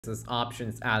This is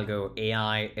Options Algo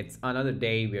AI. It's another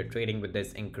day we are trading with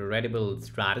this incredible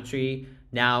strategy.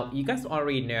 Now, you guys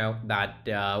already know that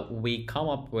we come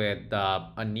up with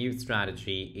a new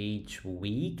strategy each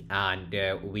week, and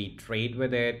we trade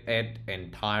with it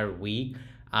entire week.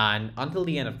 And until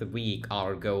the end of the week,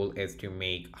 our goal is to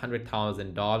make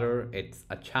 $100,000. It's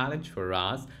a challenge for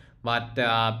us. But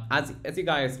as you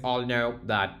guys all know,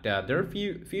 that there are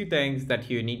few things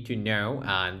that you need to know,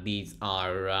 and these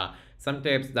are some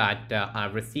tips that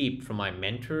I've received from my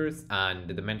mentors and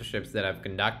the mentorships that I've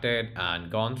conducted and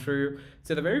gone through.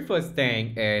 So the very first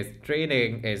thing is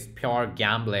trading is pure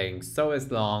gambling. So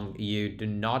as long you do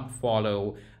not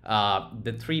follow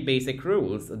the three basic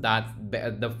rules. That's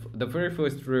the very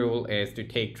first rule is to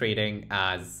take trading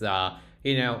as an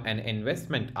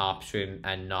investment option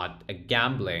and not a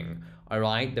gambling. All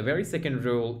right. The very second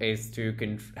rule is to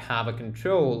have a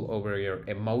control over your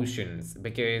emotions,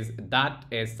 because that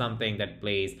is something that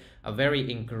plays a very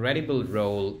incredible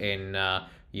role in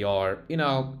your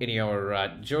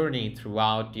journey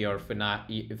throughout the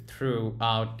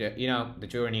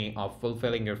journey of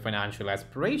fulfilling your financial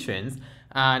aspirations.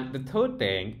 And the third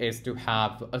thing is to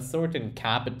have a certain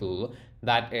capital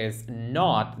that is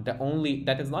not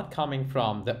coming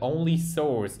from the only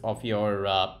source of your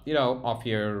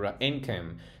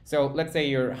income. So let's say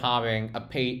you're having a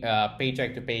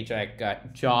paycheck to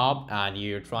paycheck job, and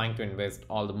you're trying to invest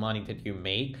all the money that you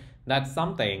make. That's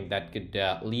something that could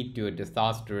lead to a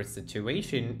disastrous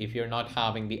situation if you're not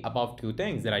having the above two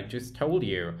things that I just told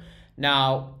you.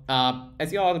 Now,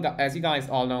 as you guys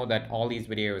all know, that all these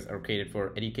videos are created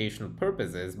for educational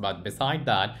purposes, but beside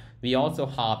that, we also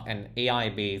have an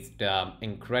AI-based,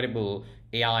 incredible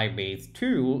AI-based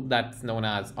tool that's known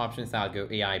as Options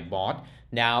Algo AI Bot.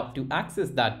 Now, to access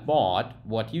that bot,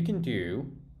 what you can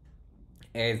do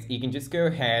is you can just go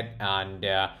ahead and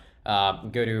go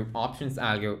to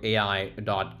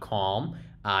optionsalgoai.com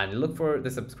and look for the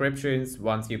subscriptions.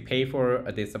 Once you pay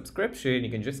for the subscription,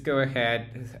 you can just go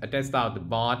ahead, test out the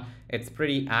bot. It's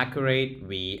pretty accurate.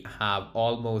 We have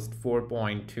almost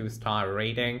 4.2 star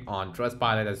rating on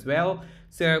Trustpilot as well.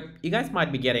 So you guys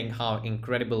might be getting how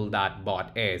incredible that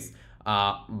bot is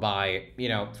by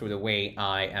through the way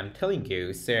I am telling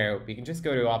you. So you can just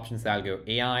go to Options Algo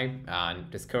AI and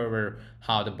discover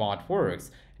how the bot works.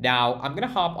 Now, I'm going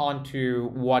to hop on to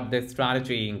what this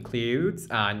strategy includes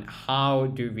and how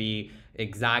do we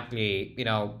exactly,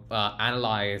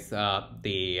 analyze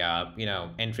the,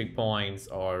 entry points,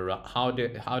 or how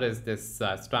does this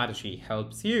strategy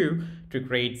helps you to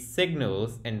create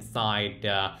signals inside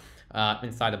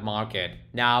the market.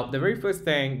 Now, the very first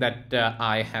thing that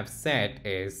I have set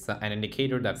is an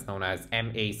indicator that's known as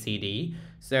MACD.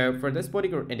 So for this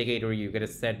particular indicator, you're going to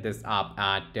set this up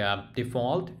at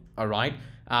default, all right?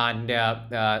 And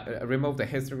remove the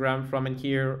histogram from in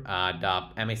here, the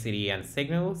MACD and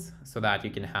signals, so that you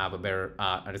can have a better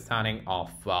understanding of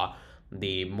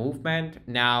the movement.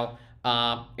 Now,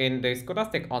 in the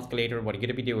stochastic oscillator, what you're going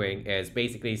to be doing is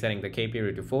basically setting the K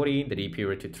period to 40, the D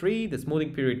period to 3, the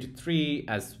smoothing period to 3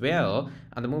 as well,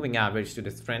 and the moving average to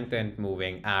the strengthened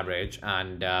moving average.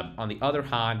 And on the other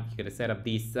hand, you're going to set up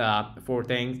these four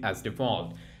things as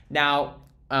default. Now,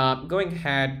 going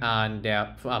ahead,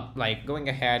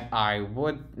 I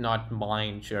would not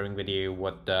mind sharing with you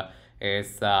what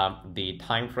is the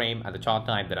time frame and the chart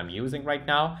type that I'm using right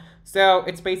now. So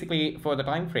it's basically, for the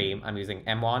time frame, I'm using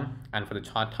M1, and for the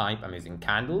chart type, I'm using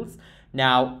candles.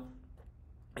 Now,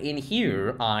 in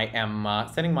here, I am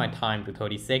setting my time to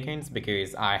 30 seconds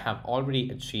because I have already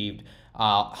achieved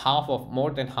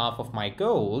more than half of my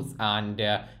goals, and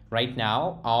right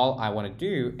now, all I want to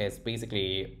do is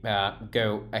basically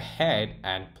go ahead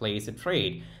and place a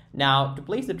trade. Now, to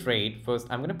place a trade, first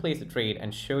I'm going to place a trade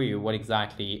and show you what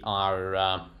exactly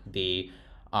are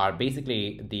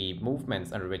basically the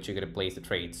movements under which you're going to place a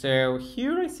trade. So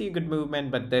here I see a good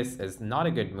movement, but this is not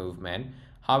a good movement.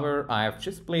 However, I have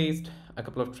just placed a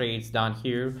couple of trades down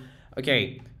here.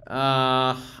 Okay,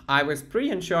 I was pretty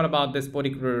unsure about this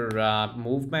particular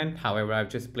movement. However, I've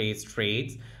just placed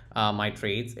trades. My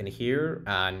trades in here,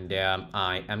 and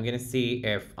I am gonna see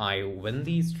if I win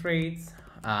these trades.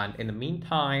 And in the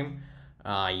meantime,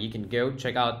 you can go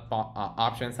check out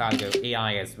Options Algo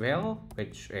AI as well,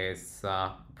 which is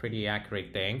a pretty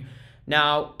accurate thing.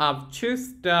 Now, I've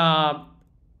just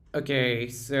okay,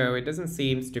 so it doesn't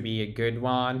seem to be a good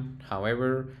one.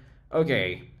 However,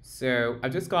 okay, so I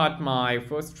just got my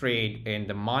first trade in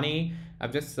the money.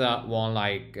 I've just won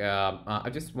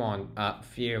a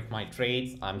few of my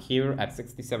trades. I'm here at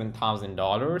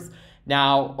 $67,000.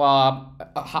 Now,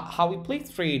 how we place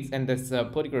trades in this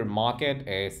particular market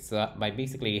is by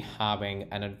basically having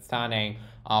an understanding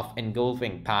of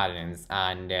engulfing patterns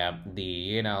and and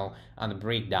the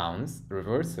breakdowns,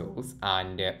 reversals,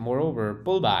 and moreover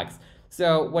pullbacks.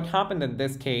 So what happened in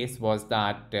this case was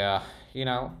that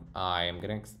I am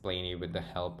gonna explain you with the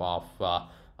help of a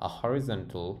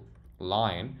horizontal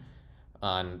line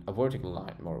and a vertical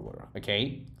line moreover.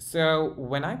 Okay, so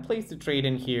when I placed the trade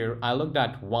in here, I looked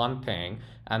at one thing,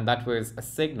 and that was a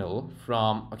signal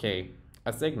from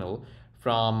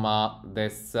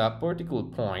this particular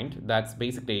point. That's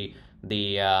basically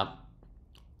the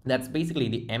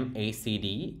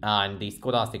MACD and the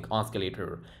stochastic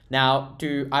oscillator. Now,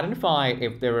 to identify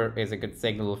if there is a good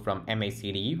signal from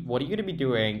MACD, what you're going to be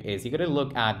doing is you're going to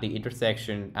look at the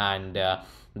intersection and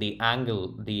the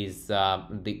angle the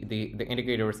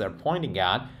indicators are pointing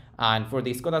at. And for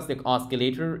the stochastic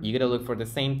oscillator, you're going to look for the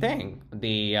same thing,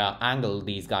 the angle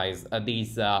these lines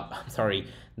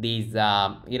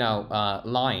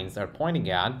are pointing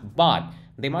at, but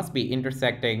they must be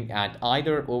intersecting at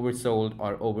either oversold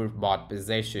or overbought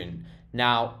position.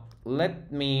 Now,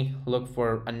 let me look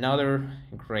for another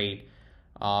grade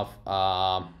of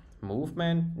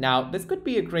movement. Now, this could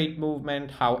be a great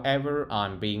movement. However,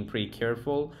 I'm being pretty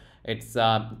careful. It's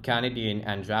Canadian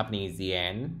and Japanese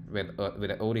yen with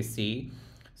the OTC.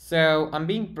 So I'm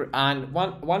being and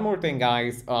one more thing,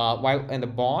 guys. While in the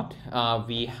bot,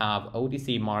 we have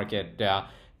OTC market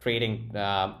trading.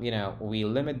 We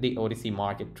limit the OTC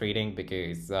market trading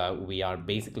because we are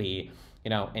basically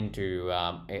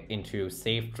into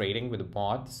safe trading with the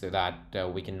bot, so that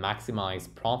we can maximize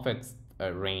profits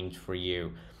range for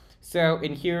you. So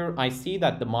in here, I see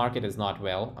that the market is not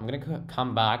well. I'm going to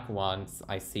come back once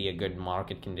I see a good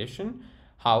market condition.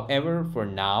 However, for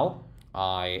now,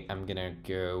 I am going to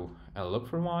go and look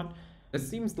for one. This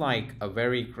seems like a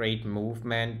very great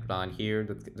movement on here.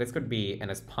 This could be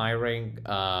an aspiring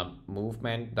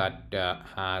movement that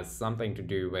has something to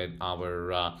do with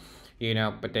our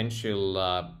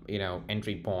potential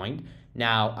entry point.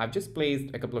 Now, I've just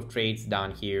placed a couple of trades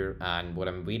down here, and what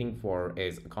I'm waiting for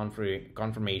is a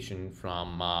confirmation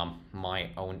from my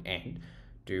own end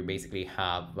to basically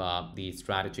have these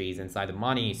strategies inside the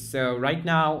money. So right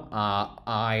now,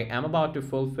 I am about to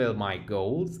fulfill my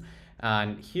goals,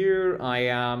 and here I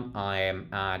am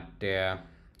at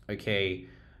okay.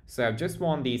 So I've just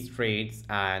won these trades,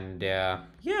 and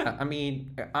yeah, I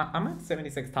mean, I'm at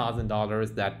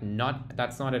 $76,000.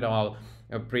 That's not at all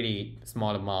a pretty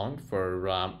small amount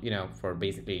for for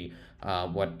basically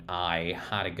what I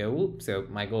had a goal. So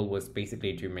my goal was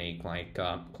basically to make like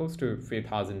close to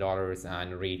 $3,000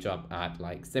 and reach up at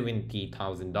like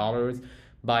 $70,000.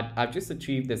 But I've just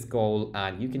achieved this goal,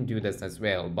 and you can do this as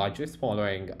well by just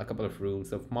following a couple of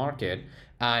rules of market.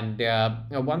 And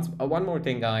one more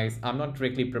thing, guys, I'm not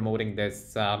directly promoting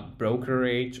this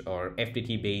brokerage or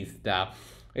FTT based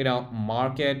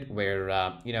market where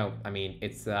I mean,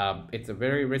 it's a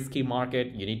very risky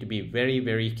market. You need to be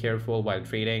very careful while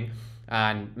trading,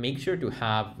 and make sure to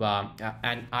have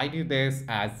and I do this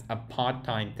as a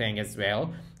part-time thing as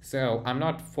well. So I'm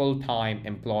not full-time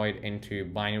employed into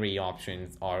binary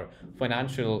options or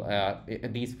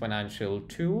these financial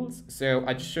tools. So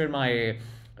I just share my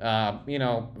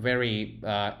very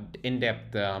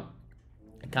in-depth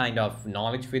kind of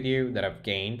knowledge with you that I've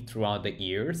gained throughout the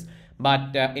years.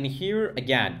 But in here,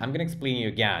 again, I'm gonna explain you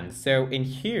again. So in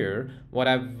here, what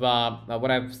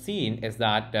I've seen is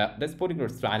that this particular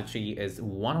strategy is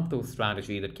one of those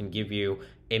strategies that can give you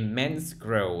immense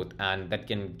growth, and that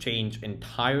can change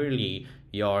entirely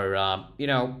your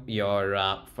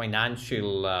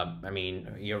financial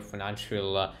your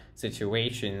financial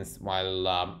situations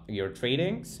while you're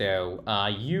trading. So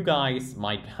you guys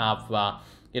might have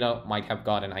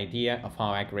got an idea of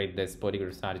how accurate this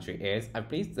particular strategy is. I've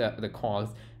placed the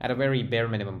calls at a very bare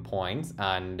minimum points,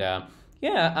 and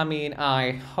yeah, I mean,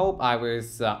 I hope I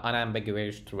was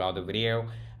unambiguous throughout the video.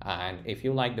 And if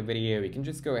you like the video, you can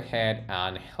just go ahead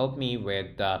and help me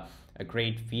with a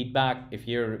great feedback. If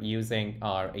you're using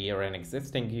or you're an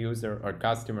existing user or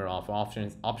customer of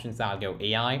Options Algo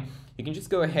AI, you can just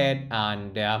go ahead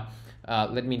and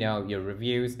let me know your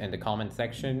reviews in the comment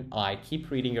section. I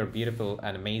keep reading your beautiful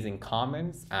and amazing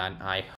comments, and I